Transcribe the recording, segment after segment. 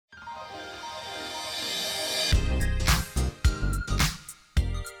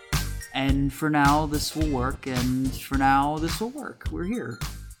And for now, this will work, and for now, this will work. We're here.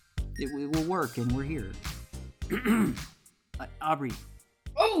 It will work, and we're here. Aubrey.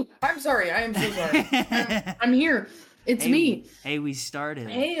 Oh, I'm sorry. I am so sorry. I'm here. It's me. Hey, we started.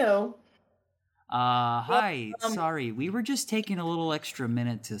 Heyo. Hi. Sorry, we were just taking a little extra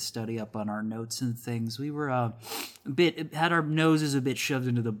minute to study up on our notes and things. We were had our noses a bit shoved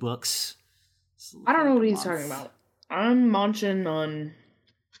into the books. I don't know what he's talking about. I'm munching on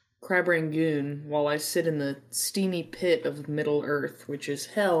crab rangoon while I sit in the steamy pit of Middle Earth, which is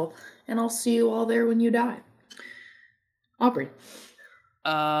hell, and I'll see you all there when you die. Aubrey.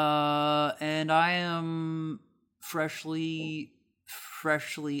 And I am freshly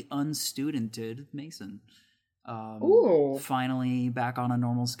unstudented Mason. Ooh. Finally back on a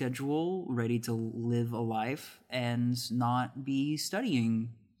normal schedule, ready to live a life and not be studying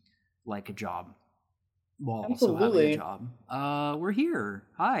like a job while also having a job. We're here.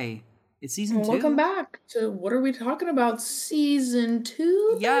 Hi. It's season 2. Welcome back to What Are We Talking About? Season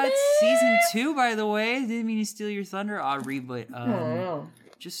 2, Yeah, baby? it's season 2, by the way. Didn't mean to steal your thunder, Aubrey, but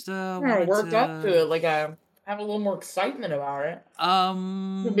just I worked up to it. Like I have a little more excitement about it.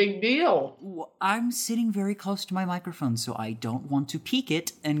 It's a big deal. I'm sitting very close to my microphone, so I don't want to peak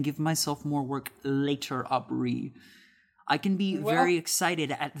it and give myself more work later, Aubrey. I can be very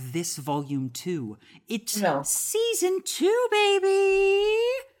excited at this volume 2. It's season 2, baby!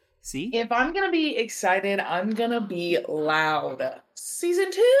 See? If I'm gonna be excited, I'm gonna be loud. Season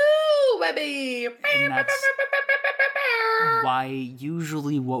 2, baby! And that's why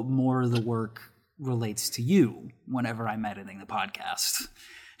usually what more of the work relates to you whenever I'm editing the podcast.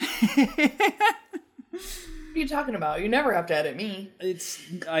 What are you talking about? You never have to edit me. It's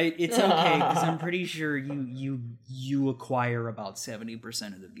okay, because I'm pretty sure you acquire about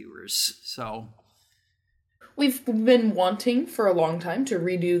 70% of the viewers, so... We've been wanting for a long time to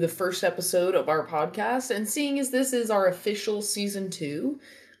redo the first episode of our podcast, and seeing as this is our official season 2,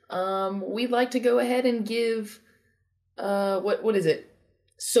 we'd like to go ahead and give, what is it?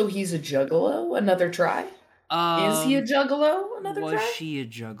 So He's a Juggalo? Another try? Is he a Juggalo? Another try? Was she a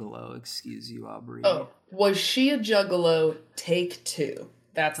Juggalo? Excuse you, Aubrey. Oh, Was She a Juggalo? Take 2.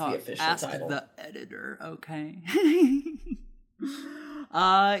 That's the official title. Ask the editor, okay.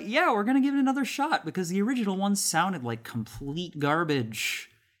 Yeah, we're gonna give it another shot because the original one sounded like complete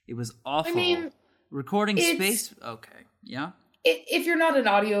garbage. It was awful. I mean, recording space. Okay, yeah. If you're not an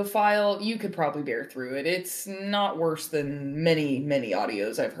audiophile, you could probably bear through it. It's not worse than many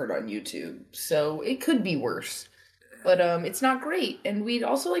audios I've heard on YouTube, so it could be worse. But it's not great, and we'd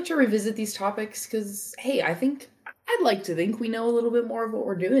also like to revisit these topics because, hey, I'd like to think we know a little bit more of what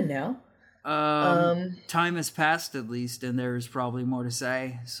we're doing now. Time has passed at least, and there's probably more to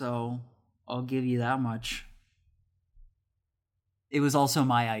say, so I'll give you that much. It was also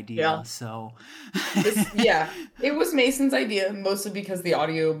my idea, so... It was Mason's idea, mostly because the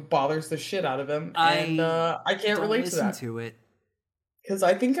audio bothers the shit out of him, and I can't relate to that. Listen to it. Because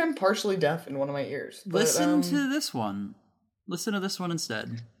I think I'm partially deaf in one of my ears. But, listen to this one. Listen to this one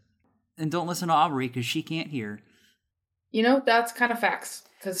instead. And don't listen to Aubrey, because she can't hear. You know, that's kind of facts.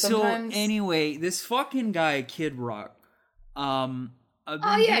 Sometimes... So, anyway, this fucking guy, Kid Rock. Kid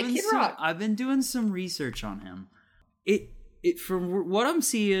Rock. I've been doing some research on him. It from what I'm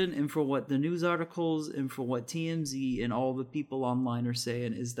seeing and from what the news articles and from what TMZ and all the people online are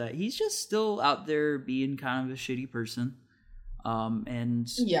saying is that he's just still out there being kind of a shitty person.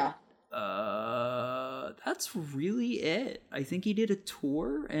 That's really it. I think he did a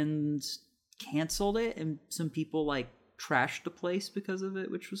tour and canceled it, and some people trashed the place because of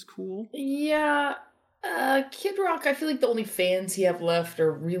it, which was cool. Yeah, Kid Rock, I feel like the only fans he have left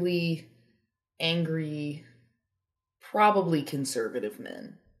are really angry, probably conservative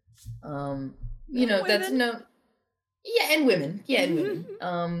men. And women,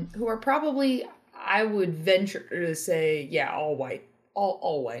 who are probably, I would venture to say, all white,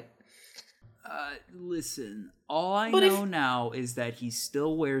 all white. Listen, all I know now is that he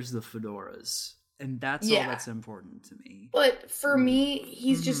still wears the fedoras. And that's all that's important to me. But for me,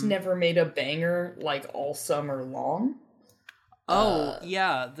 he's just never made a banger all summer long.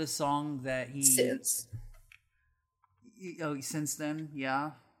 The song that he... Since. Since then,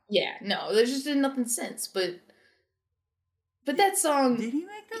 yeah? Yeah, no, there's just been nothing since, but that song... Did he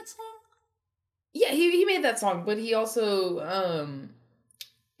make that song? Yeah, he made that song, but he also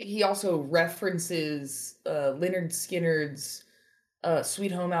references Lynyrd Skynyrd's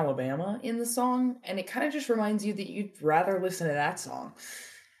Sweet Home Alabama in the song, and it kind of just reminds you that you'd rather listen to that song.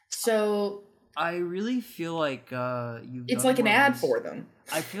 So I really feel like it's like an ad for them.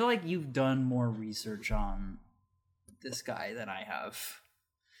 I feel like you've done more research on this guy than I have.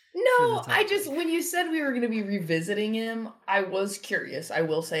 No, when you said we were going to be revisiting him, I was curious. I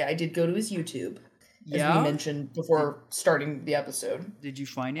will say I did go to his YouTube, as we mentioned before starting the episode. Did you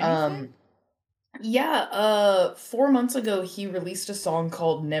find anything? 4 months ago, he released a song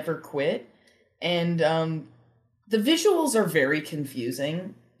called Never Quit, and the visuals are very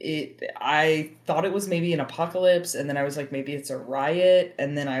confusing. I thought it was maybe an apocalypse, and then I was like, maybe it's a riot,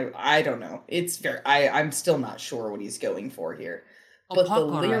 and then I don't know. I'm still not sure what he's going for here. But the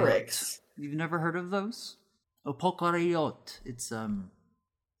lyrics... You've never heard of those? Apocalypse. It's, I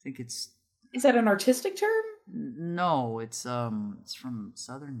think it's... Is that an artistic term? No, it's from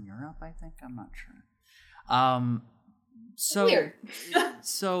Southern Europe, I think. I'm not sure. Weird.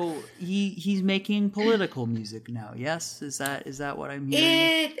 So he's making political music now. Yes, is that what I'm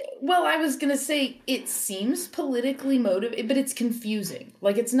hearing? Well, I was gonna say it seems politically motivated, but it's confusing.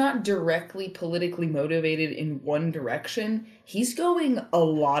 Like, it's not directly politically motivated in one direction. He's going a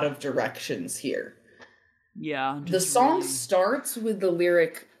lot of directions here. Yeah. The song starts with the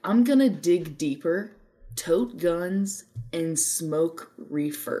lyric, "I'm gonna dig deeper, tote guns, and smoke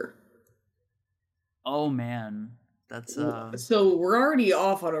reefer." Oh man. That's So we're already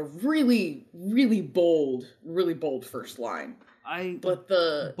off on a really, really bold first line. But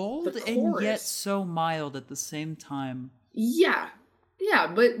the bold the chorus, and yet so mild at the same time. Yeah,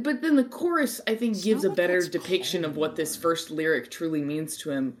 but then the chorus, I think, gives a better depiction of what this first lyric truly means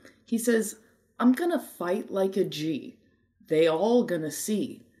to him. He says, "I'm gonna fight like a G. They all gonna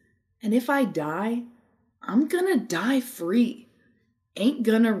see. And if I die, I'm gonna die free. Ain't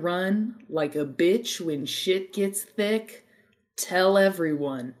gonna run like a bitch when shit gets thick. Tell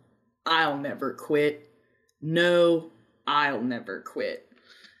everyone, I'll never quit. No, I'll never quit."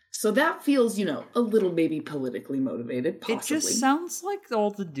 So that feels, a little maybe politically motivated, possibly. It just sounds like all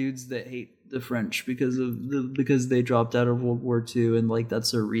the dudes that hate the French because they dropped out of World War II, and like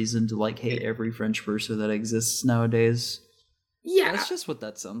that's a reason to like hate every French person that exists nowadays. Yeah. That's just what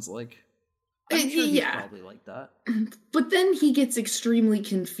that sounds like. I'm sure he's probably like that. But then he gets extremely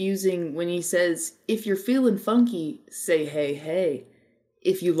confusing when he says, "If you're feeling funky, say hey, hey.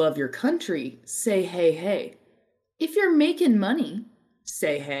 If you love your country, say hey, hey. If you're making money,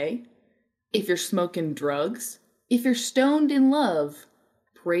 say hey. If you're smoking drugs, if you're stoned in love,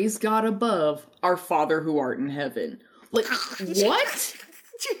 praise God above, our Father who art in heaven." Like, what?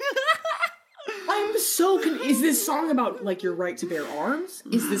 I'm so Is this song about, like, your right to bear arms?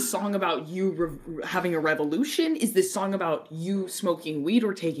 Is this song about you having a revolution? Is this song about you smoking weed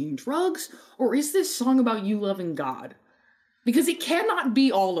or taking drugs? Or is this song about you loving God? Because it cannot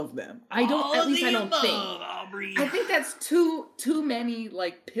be all of them. I don't think. Aubrey. I think that's too many,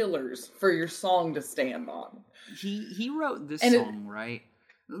 like, pillars for your song to stand on. He wrote this song, right?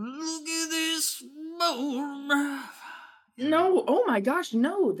 Look at this moment. No, oh my gosh,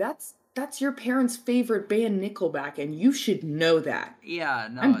 no, that's your parents' favorite band, Nickelback, and you should know that. Yeah,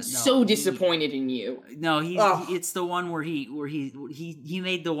 no, I'm so disappointed in you. No, it's the one where he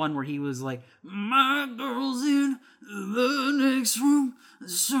made the one where he was like, "My girl's in the next room.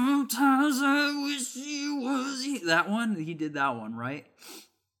 Sometimes I wish she was here." That one, he did that one, right?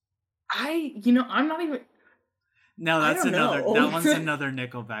 I'm not even. No, that's another. That one's another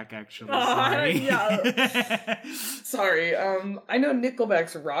Nickelback, actually. Sorry. Yeah. Sorry. I know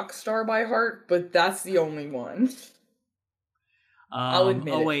Nickelback's "Rockstar" by heart, but that's the only one. I'll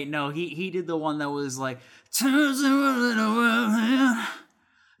admit. Oh wait, no, he did the one that was like. No.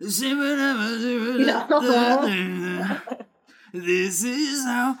 This is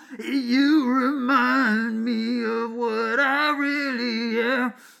how you remind me of what I really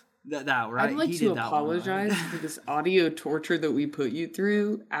am. That right? I'd like to apologize for this audio torture that we put you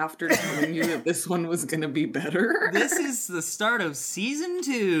through after telling you that this one was going to be better. This is the start of season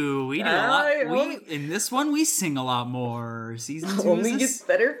 2. We do a lot. In this one, we sing a lot more. Season 2 only gets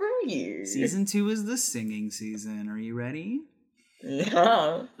better from here. Season 2 is the singing season. Are you ready?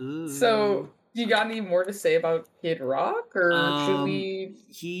 Yeah. Ooh. So, you got any more to say about Kid Rock, or should we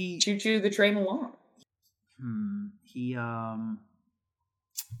choo-choo the train along?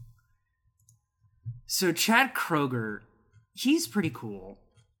 So Chad Kroeger, he's pretty cool.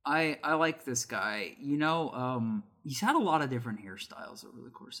 I like this guy. He's had a lot of different hairstyles over the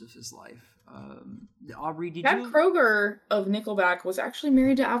course of his life. Aubrey, Chad Kroeger of Nickelback was actually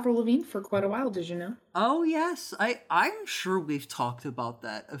married to Avril Lavigne for quite a while. Did you know? Oh yes, I'm sure we've talked about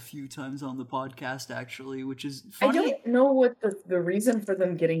that a few times on the podcast, actually, which is funny. I don't know what the reason for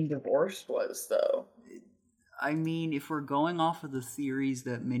them getting divorced was, though. I mean, if we're going off of the theories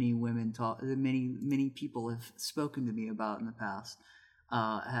that many people have spoken to me about in the past,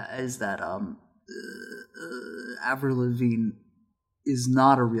 is that Avril Lavigne is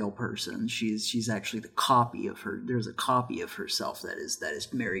not a real person. She's actually the copy of her. There's a copy of herself that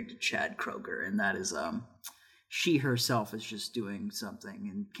is married to Chad Kroeger, and that is she herself is just doing something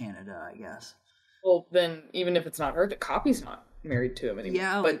in Canada, I guess. Well, then even if it's not her, the copy's not married to him anymore.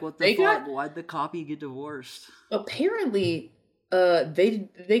 Yeah, like what the fuck? Why'd the copy get divorced? Apparently,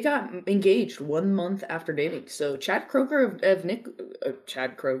 they got engaged 1 month after dating. So Chad Kroeger of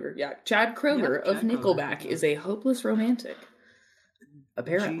Nickelback is a hopeless romantic.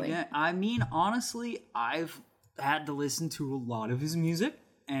 Apparently. Yeah, I mean, honestly, I've had to listen to a lot of his music,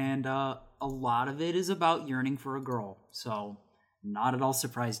 and a lot of it is about yearning for a girl. So, not at all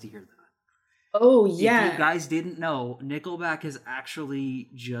surprised to hear that. Oh, yeah. If you guys didn't know, Nickelback is actually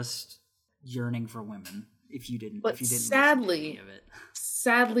just yearning for women. If you didn't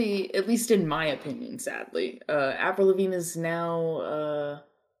sadly, at least in my opinion, Avril Lavigne is now,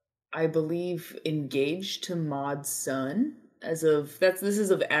 I believe, engaged to Maud's son. As of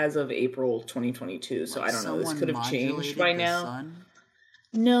April 2022. So I don't know. This could have changed by now. Son?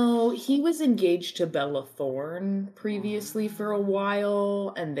 No, he was engaged to Bella Thorne previously for a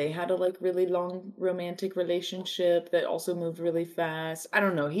while, and they had a really long romantic relationship that also moved really fast. I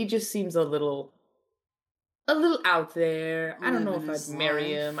don't know. He just seems a little out there. I don't know if I'd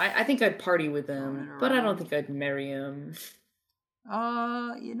marry him. I think I'd party with him, but I don't think I'd marry him.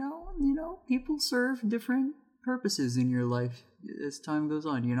 You know, people serve different purposes in your life as time goes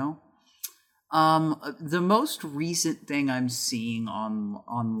on, you know? The most recent thing I'm seeing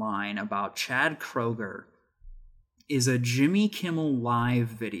online about Chad Kroeger is a Jimmy Kimmel Live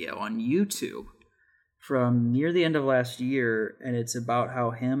video on YouTube from near the end of last year, and it's about how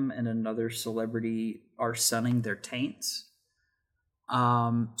him and another celebrity are sunning their taints.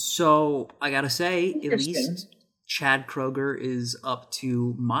 So I gotta say, at least Chad Kroeger is up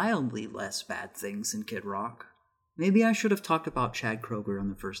to mildly less bad things than Kid Rock. Maybe I should have talked about Chad Kroeger on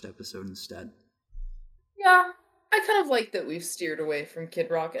the first episode instead. Yeah, I kind of like that we've steered away from Kid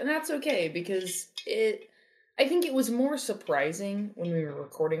Rock, and that's okay, because I think it was more surprising when we were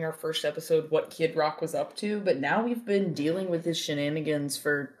recording our first episode what Kid Rock was up to, but now we've been dealing with his shenanigans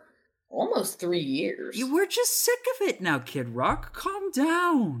for almost 3 years. We're just sick of it now, Kid Rock. Calm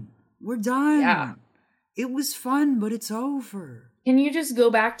down. We're done. Yeah. It was fun, but it's over. Can you just go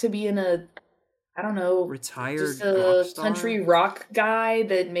back to being retired just a country rock guy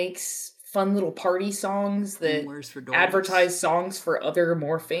that makes fun little party songs that advertise songs for other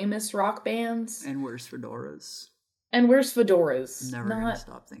more famous rock bands? And wears fedoras. Never gonna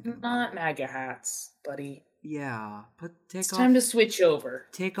stop thinking about Not MAGA hats, buddy. Yeah, but it's time to switch over.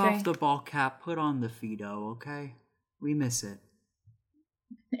 Take off the ball cap, put on the Fido, okay? We miss it.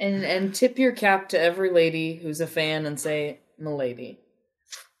 And tip your cap to every lady who's a fan and say, "M'lady."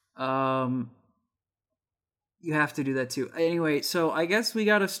 You have to do that too. Anyway, so I guess we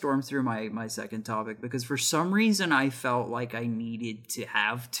gotta storm through my second topic, because for some reason I felt like I needed to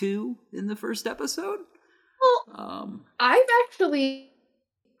have two in the first episode. Well, I've actually,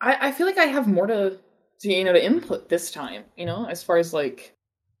 I feel like I have more to input this time, as far as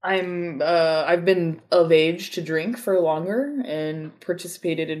I've been of age to drink for longer and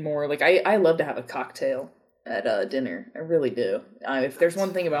participated in more, I love to have a cocktail at dinner. I really do. If there's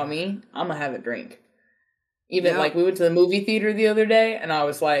one thing about me, I'm gonna have a drink. Even we went to the movie theater the other day, and I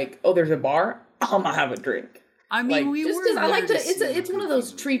was like, "Oh, there's a bar. I'm gonna have a drink." I mean, I like to. It's one of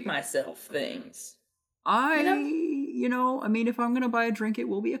those treat myself things. I mean, if I'm gonna buy a drink, it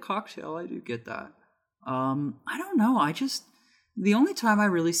will be a cocktail. I do get that. I don't know. The only time I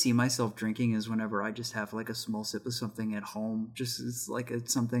really see myself drinking is whenever I just have a small sip of something at home. Just as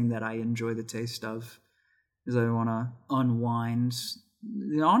it's something that I enjoy the taste of, because I want to unwind.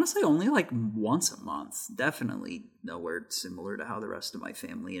 Honestly, only once a month. Definitely nowhere similar to how the rest of my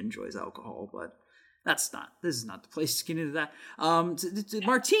family enjoys alcohol, but this is not the place to get into that.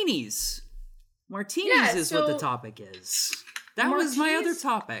 Martinis. Martinis is what the topic is. That was my other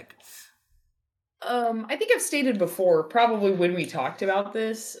topic. I think I've stated before, probably when we talked about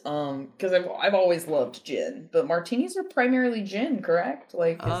this, because I've always loved gin, but martinis are primarily gin, correct?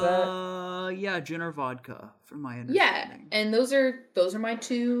 Is that? Yeah, gin or vodka, from my understanding. Yeah, and those are my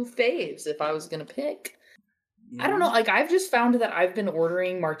two faves if I was gonna pick. Yeah. I don't know, I've just found that I've been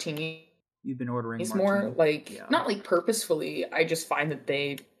ordering martinis. You've been ordering martinis? More not purposefully. I just find that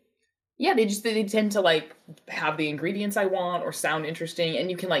they tend to have the ingredients I want or sound interesting,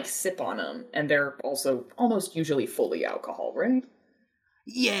 and you can sip on them, and they're also almost usually fully alcohol, right?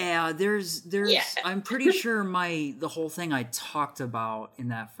 Yeah, there's I'm pretty sure the whole thing I talked about in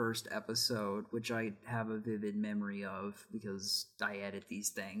that first episode, which I have a vivid memory of because I edit these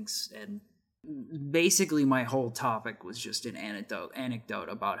things, and basically my whole topic was just an anecdote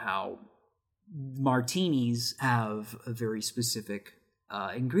about how martinis have a very specific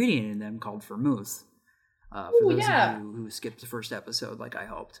ingredient in them called vermouth. For those of you who skipped the first episode, like I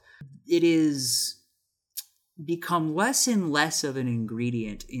hoped, it is become less and less of an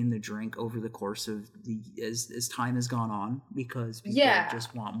ingredient in the drink over the course of as time has gone on, because people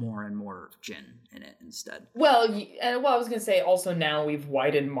just want more and more gin in it instead. Well, I was going to say also now we've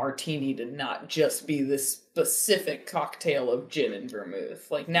widened martini to not just be this specific cocktail of gin and vermouth.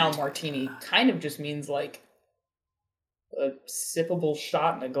 Like now martini kind of just means like a sippable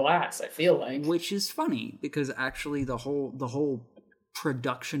shot in a glass, I feel like. Which is funny because actually the whole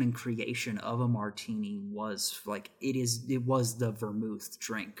production and creation of a martini was like it was the vermouth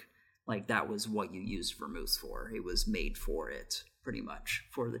drink. Like that was what you used vermouth for. It was made for it, pretty much,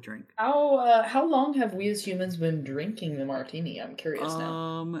 for the drink. How long have we as humans been drinking the martini? I'm curious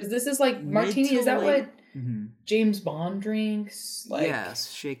now. Because this is like martini. Is that what James Bond drinks? Like,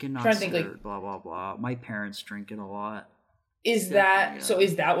 yes, shaken not stirred. Like, blah blah blah. My parents drink it a lot. Is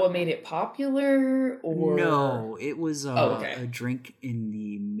that what made it popular, or no? It was a drink in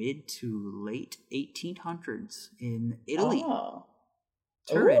the mid to late 1800s in Italy.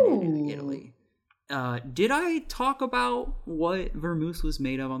 Turin, in Italy. Did I talk about what vermouth was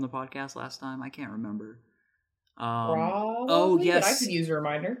made of on the podcast last time? I can't remember. Probably, yes. But I could use a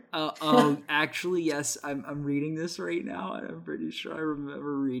reminder. Actually, yes. I'm reading this right now, and I'm pretty sure I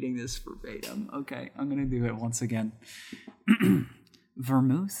remember reading this verbatim. Okay, I'm gonna do it once again.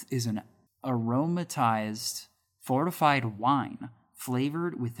 Vermouth is an aromatized, fortified wine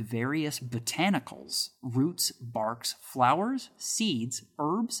flavored with various botanicals, roots, barks, flowers, seeds,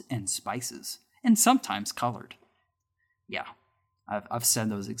 herbs, and spices, and sometimes colored. Yeah, I've said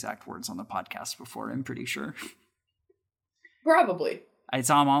those exact words on the podcast before, I'm pretty sure. Probably.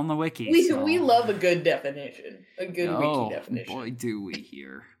 It's on the wiki. We love a good definition. A good wiki definition. Boy, do we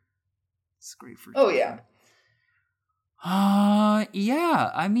here. It's great for time. Oh, yeah.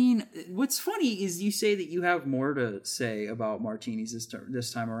 Yeah. I mean, what's funny is you say that you have more to say about martinis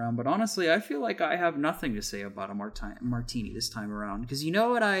this time around, but honestly, I feel like I have nothing to say about a martini this time around. Because you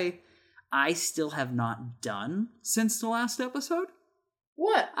know what I still have not done since the last episode?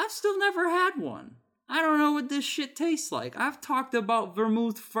 What? I've still never had one. I don't know what this shit tastes like. I've talked about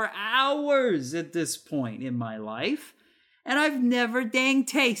vermouth for hours at this point in my life, and I've never dang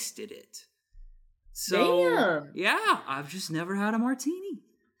tasted it. So, damn. Yeah, I've just never had a martini.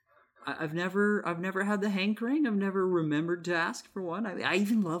 I've never had the hankering. I've never remembered to ask for one. I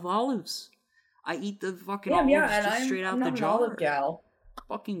even love olives. I eat the fucking olives just straight out the jar. I'm an olive gal. I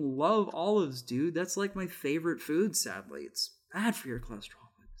fucking love olives, dude. That's like my favorite food, sadly. It's bad for your cholesterol,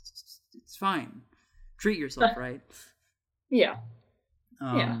 but it's fine. Treat yourself, right? Yeah.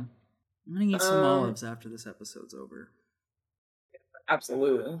 I'm gonna eat some olives after this episode's over.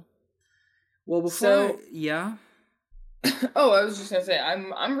 Absolutely. Well, I was just gonna say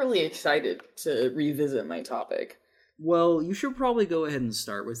I'm really excited to revisit my topic. Well, you should probably go ahead and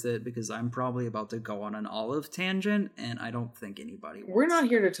start with it because I'm probably about to go on an olive tangent, and I don't think anybody wants. We're not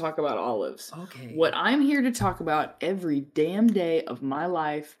here to talk about olives. Okay. What I'm here to talk about every damn day of my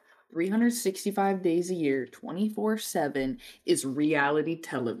life, 365 days a year, 24/7, is reality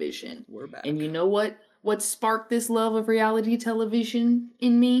television. We're back. And you know what sparked this love of reality television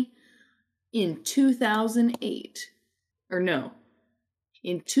in me? In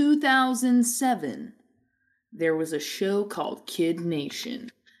 2007, there was a show called Kid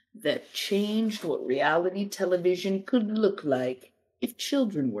Nation that changed what reality television could look like if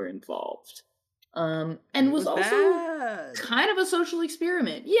children were involved. And was also kind of a social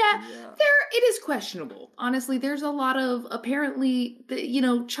experiment. Yeah, it is questionable. Honestly, there's a lot of, apparently,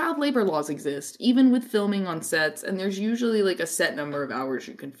 child labor laws exist, even with filming on sets, and there's usually like a set number of hours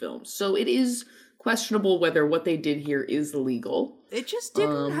you can film. So it is questionable whether what they did here is legal. It just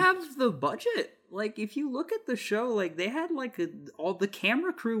didn't have the budget. Like, if you look at the show, like, they had like all the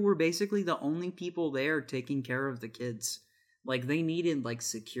camera crew were basically the only people there taking care of the kids. Like, they needed, like,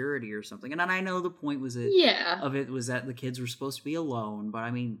 security or something. And I know the point was that the kids were supposed to be alone. But, I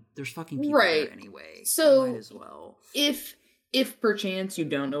mean, there's fucking people there anyway. So, might as well. If perchance you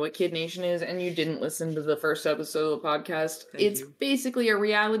don't know what Kid Nation is and you didn't listen to the first episode of the podcast, it's basically a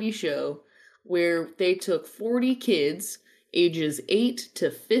reality show where they took 40 kids, ages 8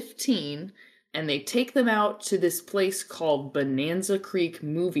 to 15, and they take them out to this place called Bonanza Creek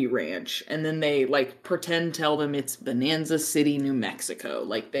Movie Ranch, and then they, like, tell them it's Bonanza City, New Mexico.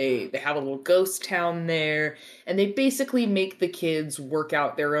 Like, they have a little ghost town there, and they basically make the kids work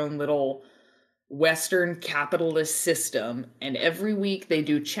out their own little Western capitalist system, and every week they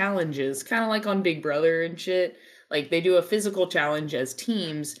do challenges, kind of like on Big Brother and shit. Like, they do a physical challenge as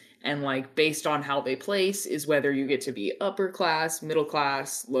teams, and, like, based on how they place is whether you get to be upper class, middle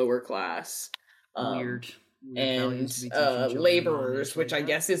class, lower class. Weird and laborers, which I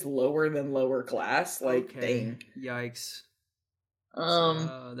guess is lower than lower class. Like, dang. Yikes.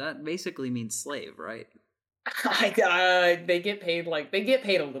 That basically means slave, right? They get paid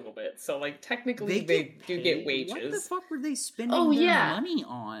a little bit, so like technically they do get wages. What the fuck were they spending their money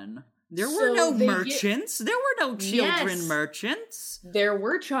on? There were no merchants. There were no children merchants. There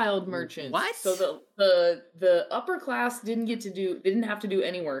were child merchants. What? So the upper class didn't have to do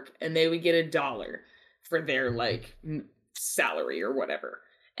any work, and they would get $1 for their like salary or whatever.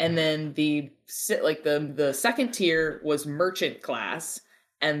 And then the second tier was merchant class.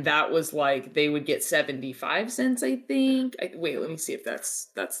 And that was like, they would get 75 cents, I think. Wait, let me see if that's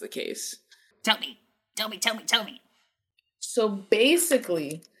the case. Tell me. So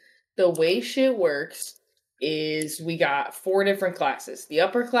basically, the way shit works is we got 4 different classes. The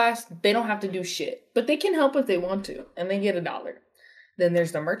upper class, they don't have to do shit, but they can help if they want to, and they get $1. Then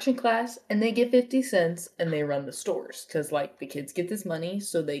there's the merchant class, and they get 50 cents, and they run the stores. Because, like, the kids get this money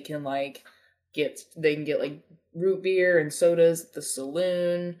so they can, like, get like root beer and sodas at the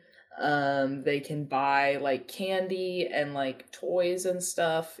saloon. They can buy like candy and like toys and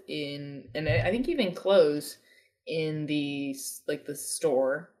stuff and I think even clothes in the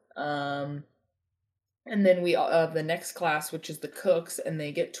store. And then we have the next class, which is the cooks, and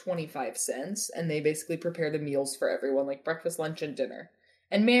they get 25 cents, and they basically prepare the meals for everyone, like breakfast, lunch, and dinner.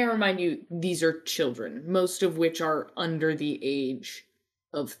 And may I remind you, these are children, most of which are under the age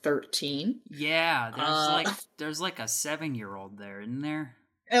of 13. Yeah, there's like a 7-year-old there, isn't there?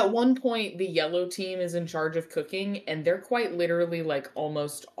 At one point, the yellow team is in charge of cooking, and they're quite literally like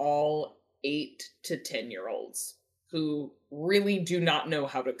almost all 8 to 10-year-olds who really do not know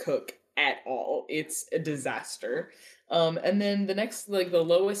how to cook at all. It's a disaster. And then the next, like the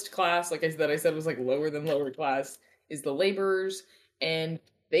lowest class, like I said was like lower than lower class, is the laborers, and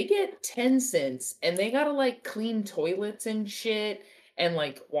they get 10 cents, and they gotta like clean toilets and shit, and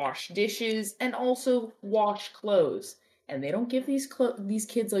like wash dishes and also wash clothes. And they don't give these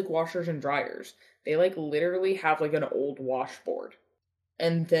kids like washers and dryers. They like literally have like an old washboard.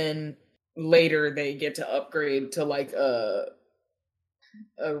 And then later they get to upgrade to like a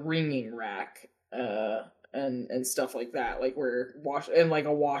ringing rack and stuff like that, like where like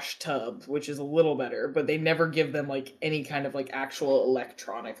a wash tub, which is a little better, but they never give them like any kind of like actual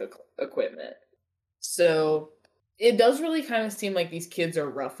electronic equipment. So it does really kind of seem like these kids are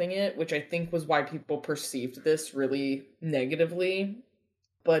roughing it, which I think was why people perceived this really negatively.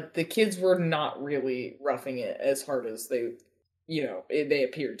 But the kids were not really roughing it as hard as they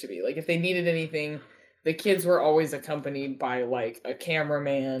appeared to be. Like, if they needed anything, the kids were always accompanied by, like, a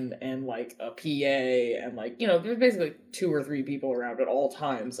cameraman and, like, a PA. And, like, there's basically 2 or 3 people around at all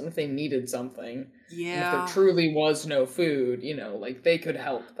times. And if they needed something, and if there truly was no food, like, they could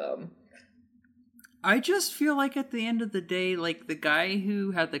help them. I just feel like at the end of the day, like, the guy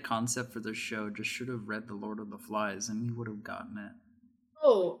who had the concept for the show just should have read The Lord of the Flies and he would have gotten it.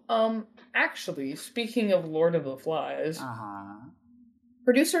 Oh, actually, speaking of Lord of the Flies,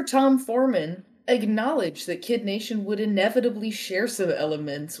 producer Tom Foreman acknowledged that Kid Nation would inevitably share some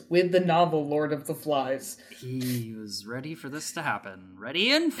elements with the novel Lord of the Flies. He was ready for this to happen.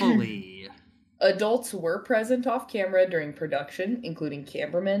 Ready and fully. Adults were present off camera during production, including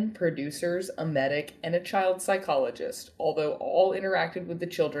cameramen, producers, a medic, and a child psychologist, although all interacted with the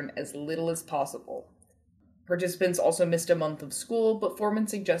children as little as possible. Participants also missed a month of school, but Foreman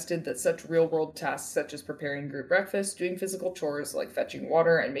suggested that such real-world tasks such as preparing group breakfast, doing physical chores like fetching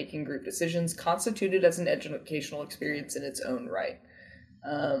water, and making group decisions constituted as an educational experience in its own right.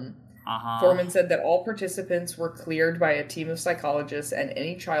 Foreman said that all participants were cleared by a team of psychologists and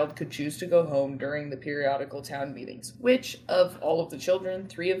any child could choose to go home during the periodical town meetings, which, of all of the children,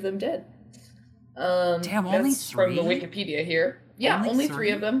 3 of them did. Damn, only 3? From the Wikipedia here. Yeah, only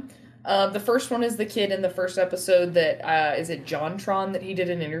 3 of them. The first one is the kid in the first episode that, is it JonTron that he did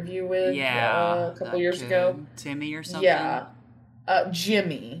an interview with a couple years ago? Timmy or something? Yeah.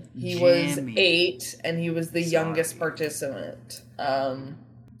 Jimmy. He was 8, and he was the youngest participant.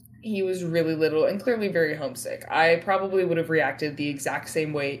 He was really little and clearly very homesick. I probably would have reacted the exact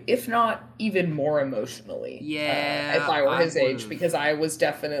same way, if not even more emotionally. Yeah. If I were his age, because I was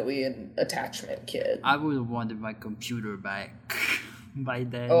definitely an attachment kid. I would have wanted my computer back by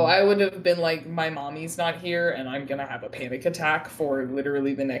then. Oh, I would have been like, my mommy's not here, and I'm gonna have a panic attack for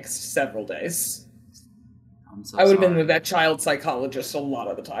literally the next several days. I would have been with that child psychologist a lot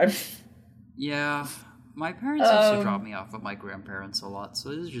of the time. Yeah, my parents used to drop me off with my grandparents a lot, so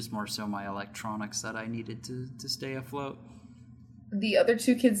it was just more so my electronics that I needed to stay afloat. The other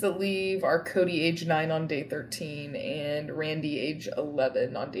two kids that leave are Cody, age 9 on day 13, and Randy, age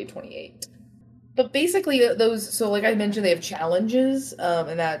 11 on day 28. But basically, so like I mentioned, they have challenges,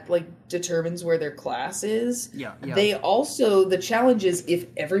 and that like determines where their class is. Yeah. They also, the challenge is if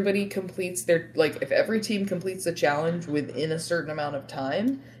everybody completes if every team completes the challenge within a certain amount of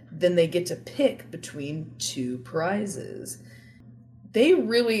time, then they get to pick between two prizes.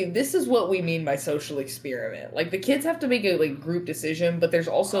 This is what we mean by social experiment. Like, the kids have to make a group decision, but there's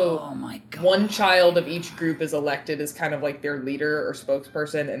also one child of each group is elected as kind of like their leader or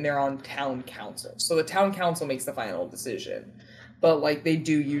spokesperson, and they're on town council. So the town council makes the final decision. But like, they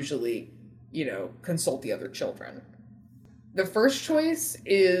do usually, consult the other children. The first choice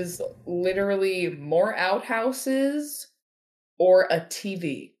is literally more outhouses or a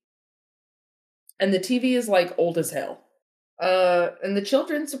TV. And the TV is like old as hell. And the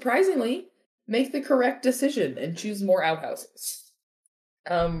children, surprisingly, make the correct decision and choose more outhouses.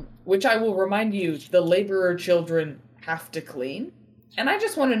 Which I will remind you, the laborer children have to clean. And I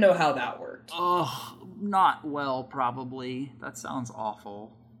just want to know how that worked. Oh, not well, probably. That sounds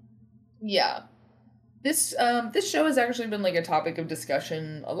awful. Yeah. This show has actually been like a topic of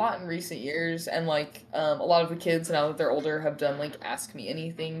discussion a lot in recent years, and like a lot of the kids, now that they're older, have done like Ask Me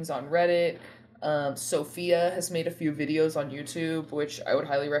Anythings on Reddit. Sophia has made a few videos on YouTube, which I would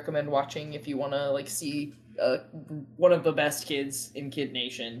highly recommend watching if you want to like see one of the best kids in Kid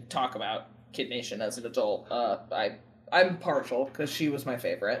Nation talk about Kid Nation as an adult. I'm partial because she was my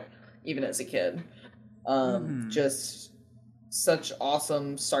favorite, even as a kid. Just such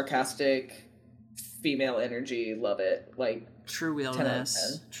awesome, sarcastic female energy. Love it. Like true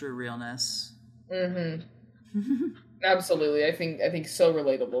realness. True realness. Absolutely. I think so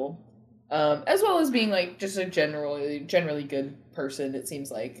relatable. As well as being like just a generally good person, it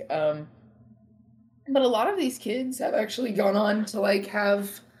seems like. But a lot of these kids have actually gone on to like have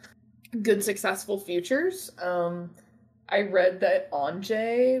good, successful futures. I read that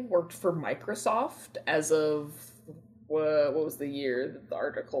Anjay worked for Microsoft as of what was the year that the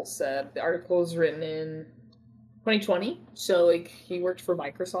article said? The article was written in 2020, so like he worked for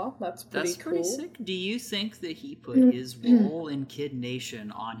Microsoft. That's pretty cool. Sick. Do you think that he put his role in Kid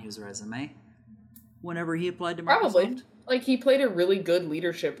Nation on his resume whenever he applied to Microsoft? Probably. Like, he played a really good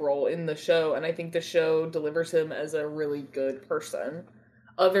leadership role in the show, and I think the show delivers him as a really good person.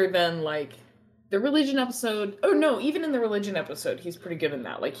 Other than like the religion episode. Oh no, even in the religion episode, he's pretty good in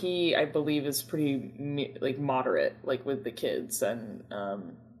that. Like, he, I believe, is pretty like moderate, like with the kids, and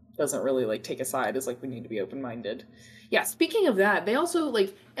doesn't really like take a side as like we need to be open-minded. Yeah, speaking of that, they also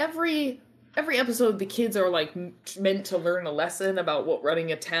like every episode the kids are like meant to learn a lesson about what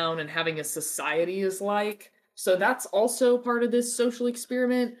running a town and having a society is like. So that's also part of this social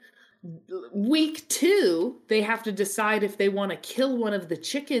experiment. Week 2, they have to decide if they want to kill one of the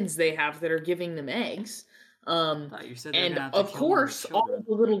chickens they have that are giving them eggs. And of course, all of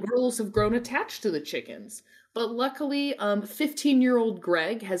the little girls have grown attached to the chickens. But luckily, 15-year-old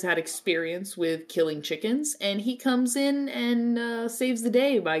Greg has had experience with killing chickens, and he comes in and saves the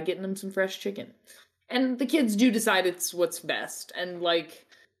day by getting them some fresh chicken. And the kids do decide it's what's best. And, like,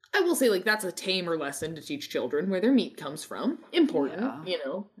 I will say, like, that's a tamer lesson to teach children where their meat comes from. Important, you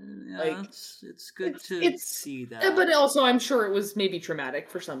know? Yeah, like, it's good to see that. But also, I'm sure it was maybe traumatic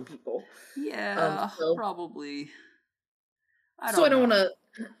for some people. Yeah, probably. I don't want to...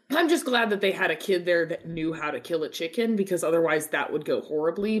 I'm just glad that they had a kid there that knew how to kill a chicken, because otherwise that would go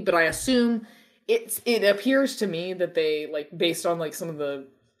horribly. But I assume it appears to me that they, like, based on like some of the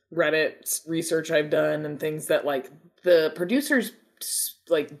Reddit research I've done and things, that like the producers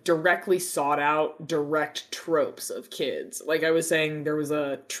like directly sought out direct tropes of kids. Like I was saying, there was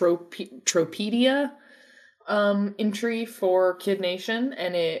a Tropedia entry for Kid Nation,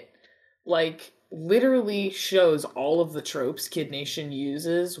 and it like literally shows all of the tropes Kid Nation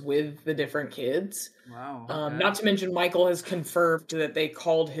uses with the different kids. Wow. Okay. Not to mention, Michael has confirmed that they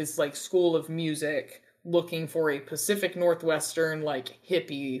called his like school of music looking for a Pacific Northwestern like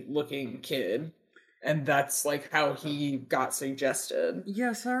hippie looking kid, and that's like how he got suggested.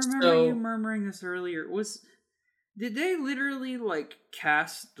 Yes, I remember you murmuring this earlier. Did they literally like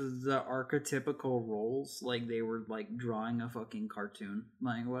cast the archetypical roles like they were like drawing a fucking cartoon?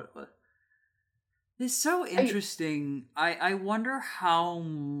 Like what? It's so interesting. I wonder how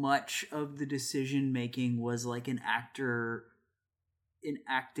much of the decision making was like an actor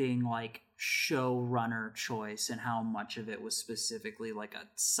enacting like showrunner choice, and how much of it was specifically like a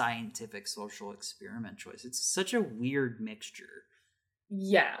scientific social experiment choice. It's such a weird mixture.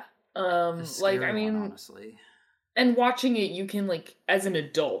 Yeah. Like, I mean, honestly. And watching it, you can, like, as an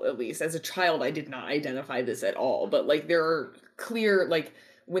adult, at least, as a child, I did not identify this at all, but, like, there are clear, like,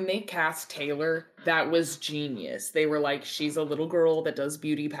 when they cast Taylor, that was genius. They were like, she's a little girl that does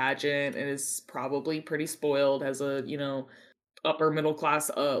beauty pageant and is probably pretty spoiled, has a, you know, upper middle class,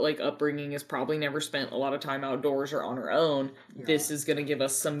 like, upbringing, has probably never spent a lot of time outdoors or on her own. Yeah. This is gonna give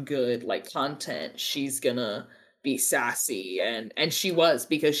us some good, like, content. She's gonna be sassy, and she was,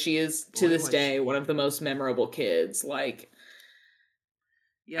 because she is to this day one of the most memorable kids. Like,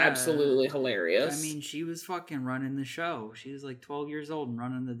 yeah, absolutely hilarious. I mean, she was fucking running the show. She was like 12 years old and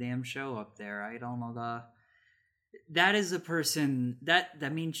running the damn show up there. I don't know, that is a person that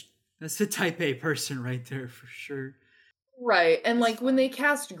means that's a type A person right there for sure. Right. And like when they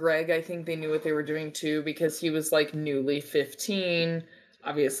cast Greg, I think they knew what they were doing too, because he was like newly 15,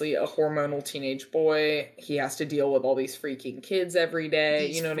 obviously a hormonal teenage boy. He has to deal with all these freaking kids every day.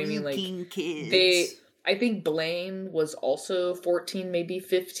 You know what I mean? Like, kids. I think Blaine was also 14, maybe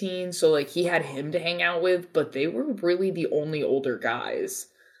 15. So like he had him to hang out with, but they were really the only older guys.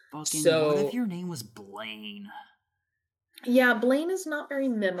 Fucking, so, what if your name was Blaine? Yeah, Blaine is not very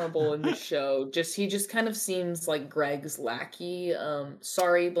memorable in the show. He just kind of seems like Greg's lackey.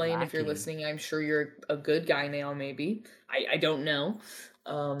 Sorry, Blaine, lackey. If you're listening, I'm sure you're a good guy now, maybe. I don't know.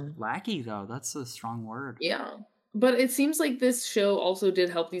 Lackey, though, that's a strong word. Yeah. But it seems like this show also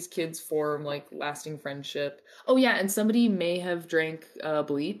did help these kids form, like, lasting friendship. Oh, yeah, and somebody may have drank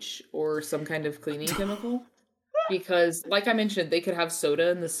bleach or some kind of cleaning chemical. Because, like I mentioned, they could have soda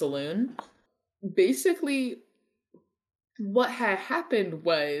in the saloon. Basically, what had happened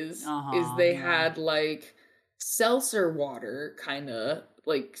was, they had, like, seltzer water, kind of,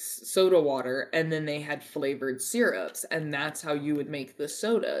 like soda water, and then they had flavored syrups, and that's how you would make the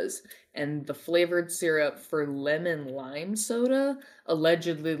sodas. And the flavored syrup for lemon lime soda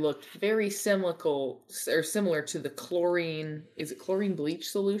allegedly looked very similar to the chlorine, is it chlorine bleach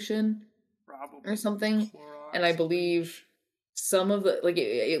solution? Probably. Or something. Clorox and I believe some of the, like,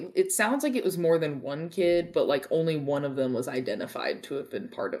 it sounds like it was more than one kid, but like only one of them was identified to have been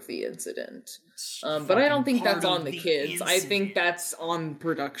part of the incident. But I don't think that's on the kids. Incident. I think that's on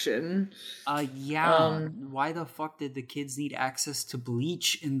production. Yeah. Why the fuck did the kids need access to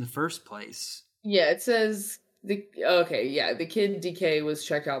bleach in the first place? Yeah, it says the kid DK was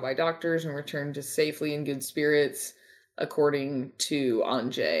checked out by doctors and returned to safely in good spirits, according to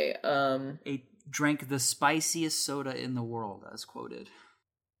Anjay. Drank the spiciest soda in the world, as quoted.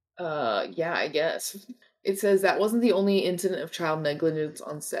 Yeah, I guess. It says that wasn't the only incident of child negligence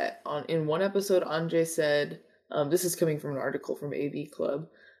on set. In one episode, Anjay said, this is coming from an article from AV Club,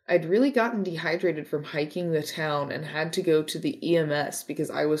 I'd really gotten dehydrated from hiking the town and had to go to the EMS because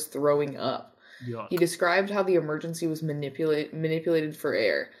I was throwing up. Yuck. He described how the emergency was manipulated for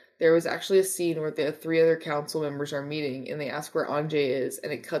air. There was actually a scene where the 3 other council members are meeting and they ask where Anjay is,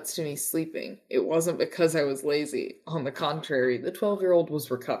 and it cuts to me sleeping. It wasn't because I was lazy. On the contrary, the 12-year-old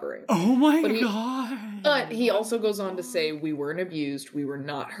was recovering. Oh my God. But he also goes on to say, we weren't abused, we were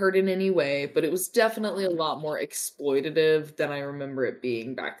not hurt in any way, but it was definitely a lot more exploitative than I remember it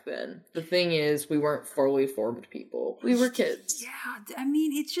being back then. The thing is, we weren't fully formed people. We were kids. Yeah, I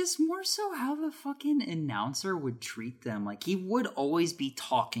mean, it's just more so how the fucking announcer would treat them. Like, he would always be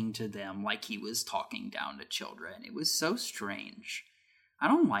talking to them like he was talking down to children. It was so strange. I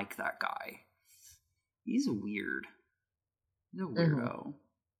don't like that guy. He's weird. He's a weirdo. Mm-hmm.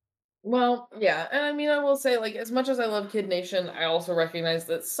 Well, yeah, and I mean, I will say, like, as much as I love Kid Nation, I also recognize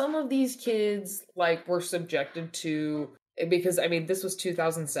that some of these kids, like, were subjected to, because, I mean, this was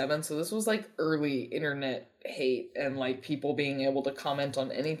 2007, so this was, like, early internet hate, and, like, people being able to comment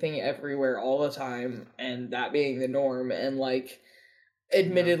on anything everywhere all the time, and that being the norm, and, like,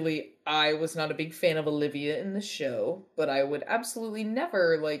 admittedly, I was not a big fan of Olivia in the show, but I would absolutely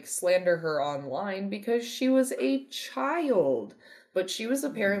never, like, slander her online because she was a child. But she was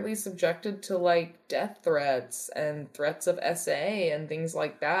apparently subjected to, like, death threats and threats of SA and things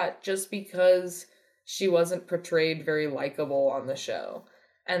like that just because she wasn't portrayed very likable on the show.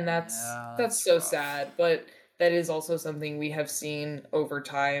 And that's so rough. Sad, but that is also something we have seen over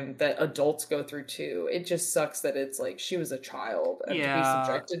time that adults go through too. It just sucks that it's like she was a child and to be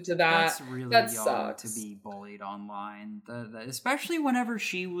subjected to that. That's really young sucks. To be bullied online, especially whenever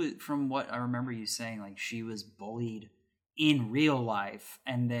she was. From what I remember you saying, like she was bullied in real life,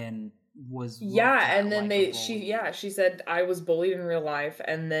 and then was and then she said I was bullied in real life,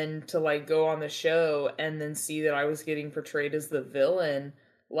 and then to like go on the show and then see that I was getting portrayed as the villain,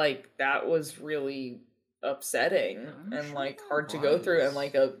 like that was really upsetting and like hard to go through, and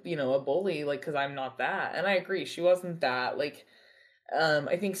like a bully, like, because I'm not that, and I agree she wasn't that, like,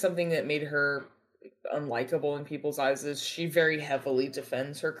 I think something that made her unlikable in people's eyes is she very heavily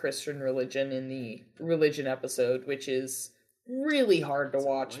defends her Christian religion in the religion episode, which is really hard to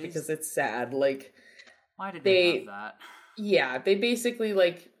watch because it's sad. Like, why did they have that? Yeah, they basically,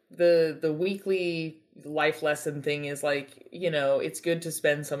 like, the weekly life lesson thing is like, you know, it's good to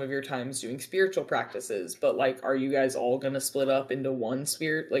spend some of your times doing spiritual practices, but like, are you guys all gonna split up into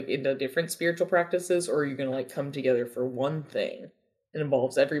into different spiritual practices, or are you gonna like come together for one thing that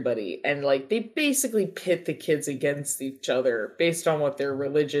involves everybody? And like, they basically pit the kids against each other based on what their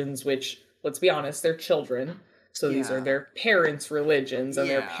religions, which, let's be honest, they're children, so these are their parents' religions and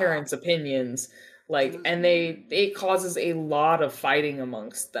their parents' opinions. Like, and it causes a lot of fighting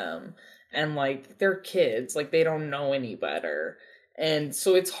amongst them. And like, they're kids, like they don't know any better. And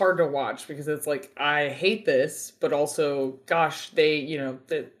so it's hard to watch because it's like, I hate this, but also, gosh,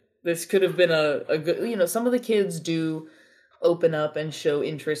 this could have been a good, some of the kids do open up and show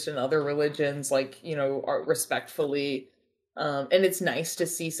interest in other religions, like, respectfully. And it's nice to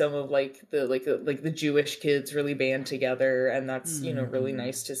see some of like the Jewish kids really band together, and that's, really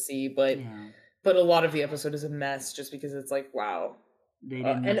nice to see. But a lot of the episode is a mess just because it's like, wow.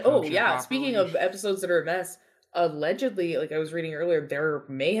 Speaking of episodes that are a mess, allegedly, like I was reading earlier, there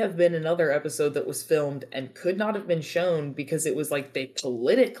may have been another episode that was filmed and could not have been shown because it was like they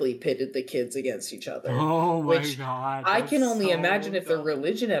politically pitted the kids against each other. Oh my god. I can only imagine if the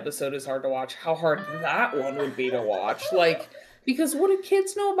religion episode is hard to watch, how hard that one would be to watch. Like, because what do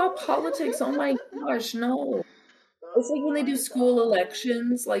kids know about politics? Oh my gosh, no. It's like when they do school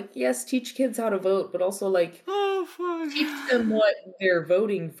elections, like, yes, teach kids how to vote, but also, like, teach them what they're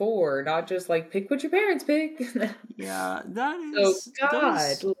voting for, not just, like, pick what your parents pick. Yeah, that is... So,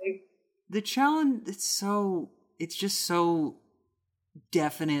 God. Like, the challenge, it's just so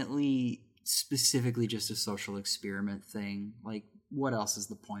definitely, specifically just a social experiment thing. Like, what else is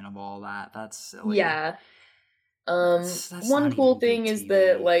the point of all that? That's silly. Yeah. That's one cool thing is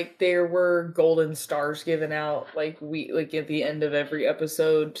that like there were golden stars given out like at the end of every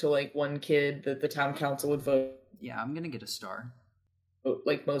episode to like one kid that the town council would vote. Yeah, I'm gonna get a star.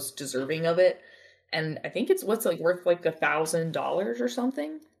 Like most deserving of it, and I think it's what's like worth like $1,000 or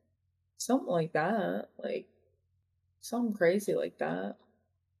something like that, like something crazy like that.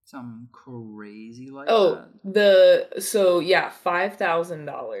 Something crazy like that.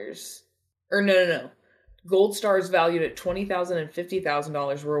 $5,000 or no. Gold stars valued at $20,000 and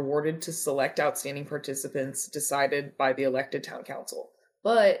 $50,000 were awarded to select outstanding participants decided by the elected town council.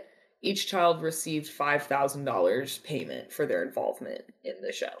 But each child received $5,000 payment for their involvement in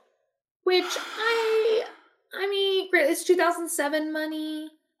the show. Which I mean, great, it's 2007 money,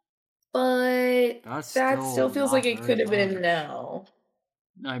 but that still feels like it could have been now.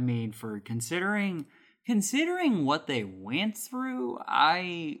 I mean, for considering what they went through,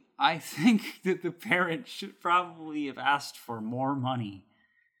 I think that the parents should probably have asked for more money,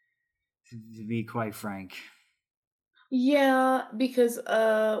 to be quite frank. Yeah, because,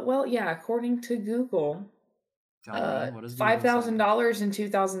 according to Google, $5,000 in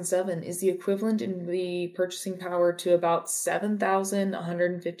 2007 is the equivalent in the purchasing power to about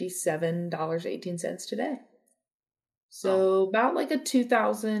 $7,157.18 today. So about like a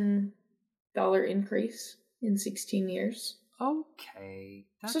 $2,000 increase in 16 years. Okay.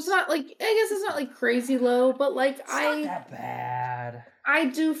 So it's not like, I guess it's not like crazy low, but like it's not that bad. I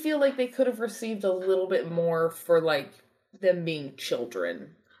do feel like they could have received a little bit more for like them being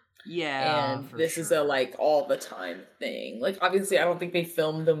children. Yeah. And this is a like all the time thing. Like obviously I don't think they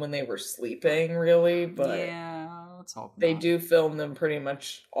filmed them when they were sleeping really, but yeah, let's hope they do film them pretty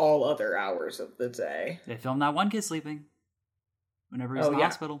much all other hours of the day. They filmed that one kid sleeping whenever he's in the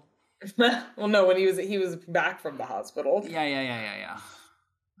hospital. Well, no, when he was back from the hospital. Yeah.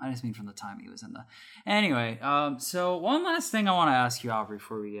 I just mean from the time he was in the... Anyway, so one last thing I want to ask you, Aubrey,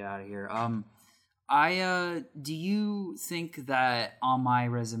 before we get out of here. Do you think that on my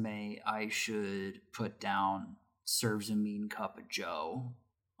resume I should put down serves a mean cup of joe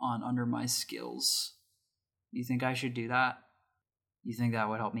under my skills? Do you think I should do that? You think that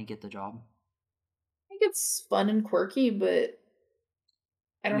would help me get the job? I think it's fun and quirky, but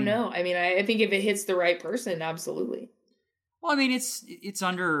I don't know. I mean, I think if it hits the right person, absolutely. Well, I mean, it's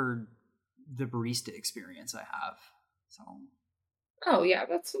under the barista experience I have, so. Oh yeah,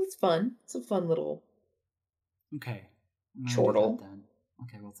 that's fun. It's a fun little. Okay. Chortle. Then.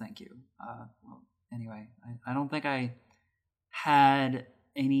 Okay, well, thank you. Well, anyway, I don't think I had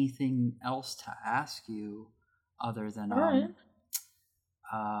anything else to ask you other than Aubrey,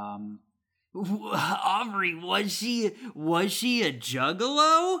 was she a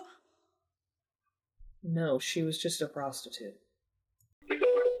juggalo? No, she was just a prostitute.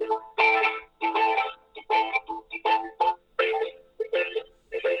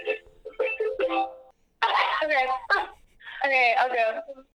 Okay. Okay, I'll go.